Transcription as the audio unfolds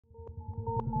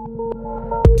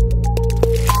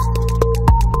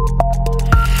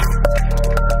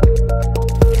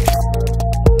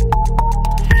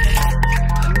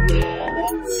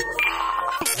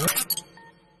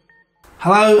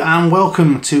Hello and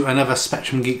welcome to another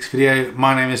Spectrum Geeks video.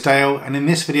 My name is Dale, and in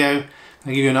this video I'm going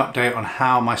to give you an update on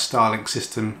how my Starlink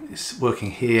system is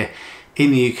working here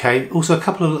in the UK. Also a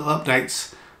couple of little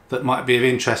updates that might be of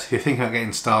interest if you're thinking about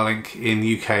getting Starlink in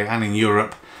the UK and in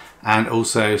Europe, and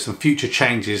also some future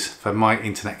changes for my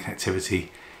internet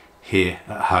connectivity here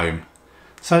at home.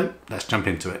 So let's jump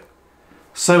into it.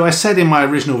 So I said in my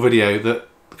original video that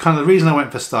kind of the reason I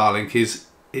went for Starlink is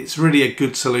it's really a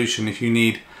good solution if you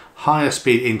need higher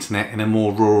speed internet in a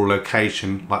more rural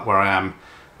location like where I am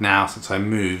now since I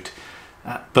moved.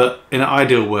 But in an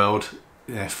ideal world,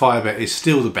 fibre is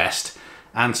still the best,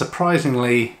 and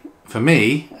surprisingly for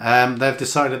me, they've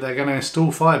decided they're going to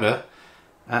install fibre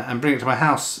and bring it to my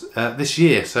house this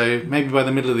year. So maybe by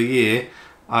the middle of the year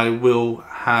I will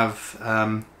have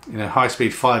high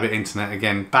speed fibre internet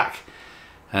again back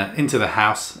into the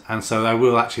house, and so I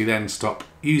will actually then stop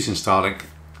using Starlink.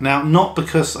 Now, not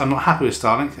because I'm not happy with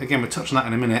Starlink, again we'll touch on that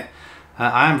in a minute.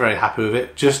 I am very happy with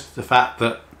it, just the fact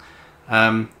that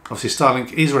obviously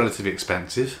Starlink is relatively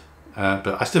expensive,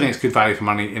 but I still think it's good value for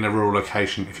money in a rural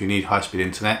location if you need high speed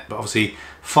internet. But obviously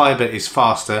fibre is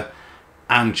faster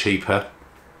and cheaper,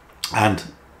 and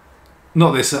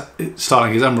not this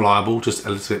Starlink is unreliable, just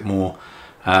a little bit more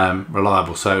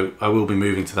reliable. So I will be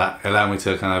moving to that, allowing me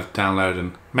to kind of download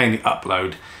and mainly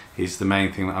upload is the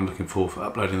main thing that I'm looking for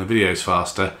uploading the videos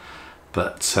faster.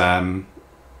 But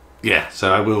yeah,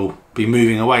 so I will be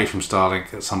moving away from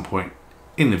Starlink at some point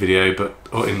in the video,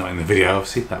 not in the video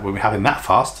obviously, that we'll be having that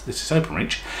fast, this is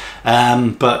OpenReach.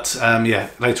 Yeah,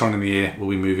 later on in the year we'll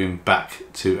be moving back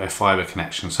to a fibre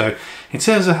connection. So in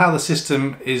terms of how the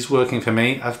system is working for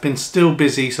me, I've been still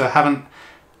busy, so I haven't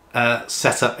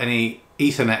set up any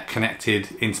Ethernet connected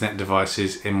internet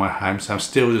devices in my home, so I'm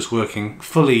still just working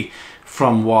fully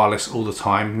from wireless all the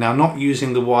time. Now, not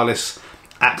using the wireless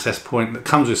access point that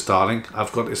comes with Starlink,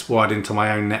 I've got this wired into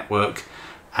my own network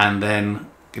and then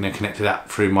connected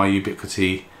that through my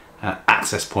Ubiquiti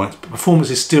access points. But performance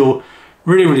is still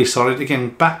really solid.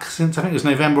 Again, back since I think it was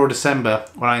November or December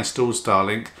when I installed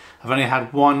Starlink, I've only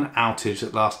had one outage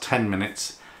that lasts 10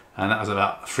 minutes, and that was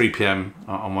about 3 PM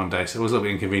on one day, so it was a little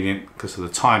bit inconvenient because of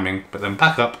the timing, but then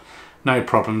back up, no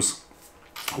problems.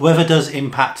 Weather does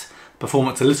impact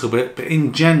performance a little bit, but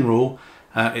in general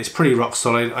it's pretty rock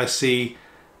solid. I see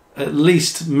at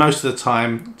least most of the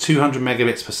time 200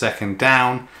 megabits per second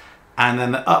down, and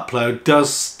then the upload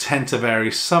does tend to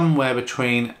vary somewhere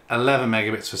between 11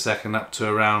 megabits per second up to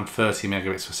around 30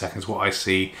 megabits per second is what I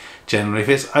see generally. If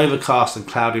it's overcast and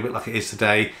cloudy, a bit like it is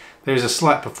today, there is a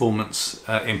slight performance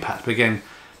impact, but again,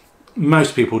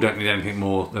 most people don't need anything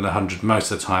more than 100 most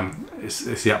of the time. It's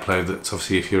the upload that's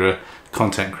obviously, if you're a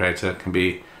content creator, can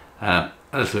be a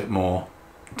little bit more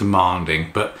demanding,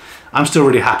 but I'm still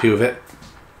really happy with it.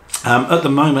 At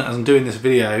the moment, as I'm doing this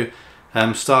video,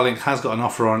 Starlink has got an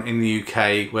offer on in the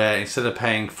UK where instead of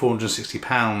paying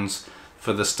 £460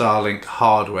 for the Starlink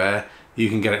hardware, you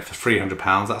can get it for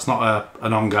 £300. That's not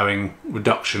an ongoing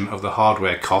reduction of the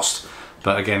hardware cost.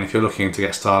 But again, if you're looking to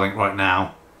get Starlink right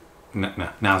now,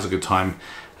 now's a good time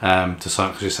to sign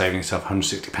up because you're saving yourself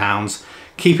 £160.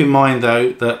 Keep in mind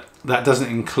though that that doesn't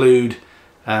include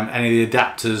any of the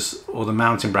adapters or the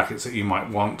mounting brackets that you might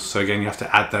want. So again, you have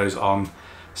to add those on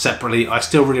separately. I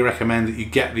still really recommend that you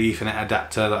get the Ethernet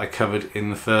adapter that I covered in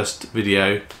the first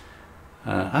video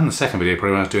and the second video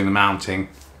probably when I was doing the mounting,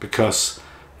 because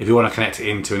if you want to connect it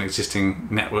into an existing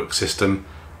network system,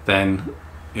 then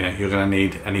you're going to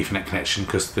need an Ethernet connection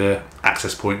because the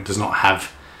access point does not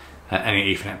have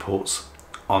any Ethernet ports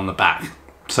on the back.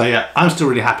 So yeah, I'm still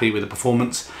really happy with the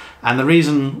performance, and the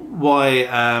reason why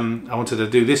I wanted to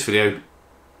do this video,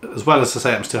 as well as to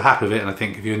say I'm still happy with it, and I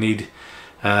think if you need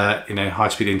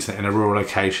high-speed internet in a rural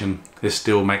location, this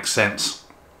still makes sense.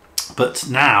 But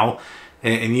now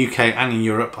in UK and in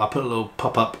Europe, I'll put a little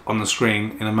pop-up on the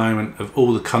screen in a moment of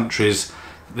all the countries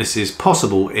this is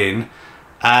possible in,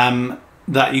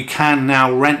 that you can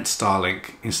now rent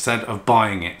Starlink instead of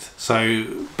buying it.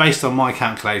 So based on my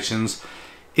calculations,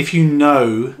 if you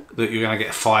know that you're going to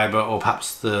get fibre, or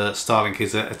perhaps the Starlink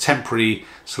is a temporary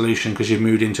solution because you've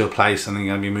moved into a place and then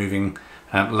you're going to be moving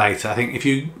later, I think if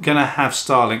you're going to have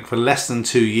Starlink for less than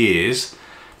 2 years,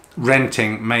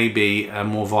 renting may be a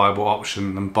more viable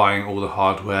option than buying all the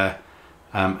hardware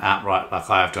outright like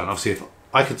I have done. Obviously, if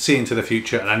I could see into the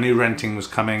future and I knew renting was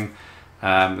coming,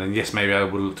 then yes, maybe I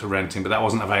would look to renting, but that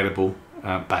wasn't available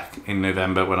back in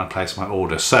November when I placed my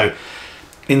order. So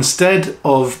instead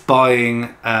of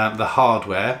buying the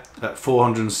hardware at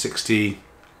 £460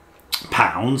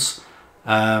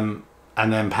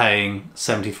 and then paying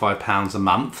 £75 a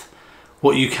month,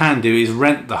 what you can do is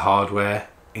rent the hardware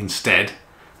instead,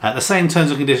 The same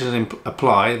terms and conditions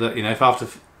apply, that, you know,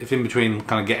 if in between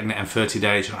kind of getting it and 30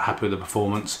 days you're not happy with the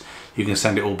performance, you can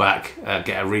send it all back,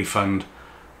 get a refund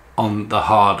on the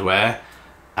hardware.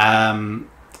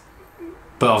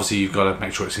 But obviously you've got to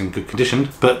make sure it's in good condition.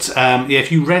 But yeah,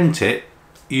 if you rent it,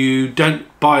 you don't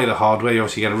buy the hardware, you're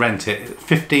obviously going to rent it.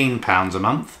 £15 a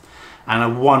month and a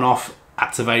one-off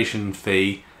activation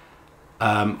fee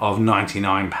of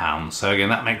 £99. So again,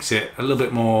 that makes it a little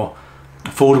bit more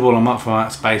affordable on a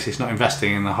month-to-month basis, not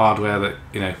investing in the hardware that,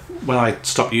 you know, when I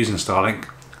stop using Starlink,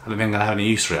 I don't think I'm going to have any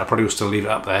use for it. I probably will still leave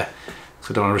it up there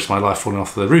because I don't want to risk my life falling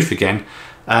off the roof again.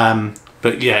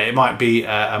 But yeah, it might be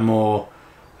a more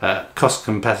cost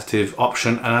competitive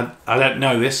option, and I don't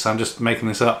know this, I'm just making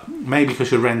this up. Maybe because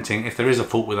you're renting, if there is a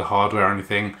fault with the hardware or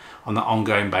anything on that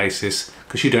ongoing basis,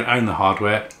 because you don't own the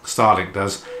hardware, Starlink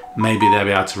does, maybe they'll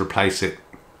be able to replace it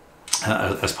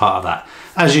as part of that.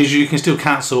 As usual, you can still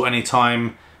cancel any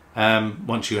time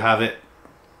once you have it,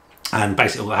 and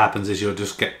basically what happens is you'll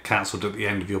just get cancelled at the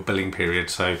end of your billing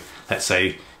period. So let's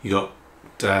say you got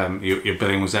your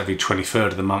billing was every 23rd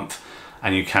of the month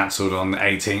and you cancelled on the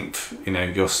 18th, you know,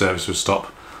 your service would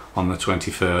stop on the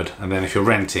 23rd, and then if you're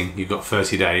renting, you've got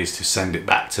 30 days to send it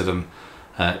back to them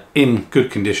in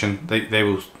good condition. They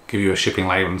will give you a shipping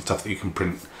label and stuff that you can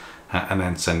print and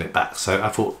then send it back. So I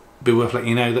thought it'd be worth letting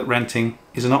you know that renting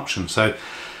is an option. So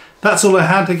that's all I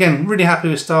had. Again, really happy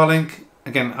with Starlink.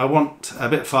 Again, I want a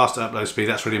bit faster upload speed.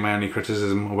 That's really my only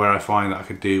criticism, where I find that I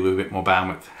could do with a bit more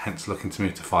bandwidth, hence looking to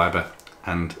move to Fibre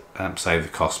and save the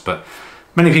cost. But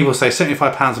many people say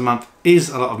 £75 a month is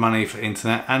a lot of money for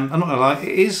internet, and I'm not gonna lie, it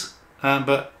is.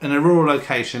 But in a rural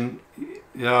location,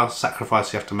 there are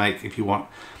sacrifices you have to make if you want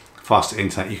faster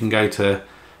internet. You can go to,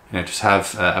 you know, just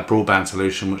have a broadband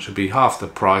solution, which would be half the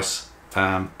price.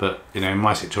 But you know, in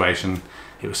my situation,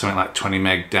 it was something like 20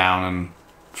 meg down and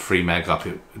 3 meg up.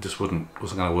 It just wasn't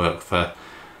going to work for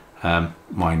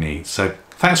my needs. So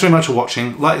thanks very much for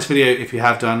watching. Like this video if you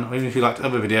have done, or even if you liked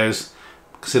other videos,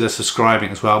 consider subscribing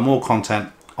as well. More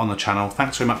content on the channel.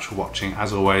 Thanks very much for watching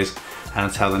as always, and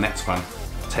until the next one,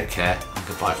 take care and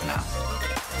goodbye for now.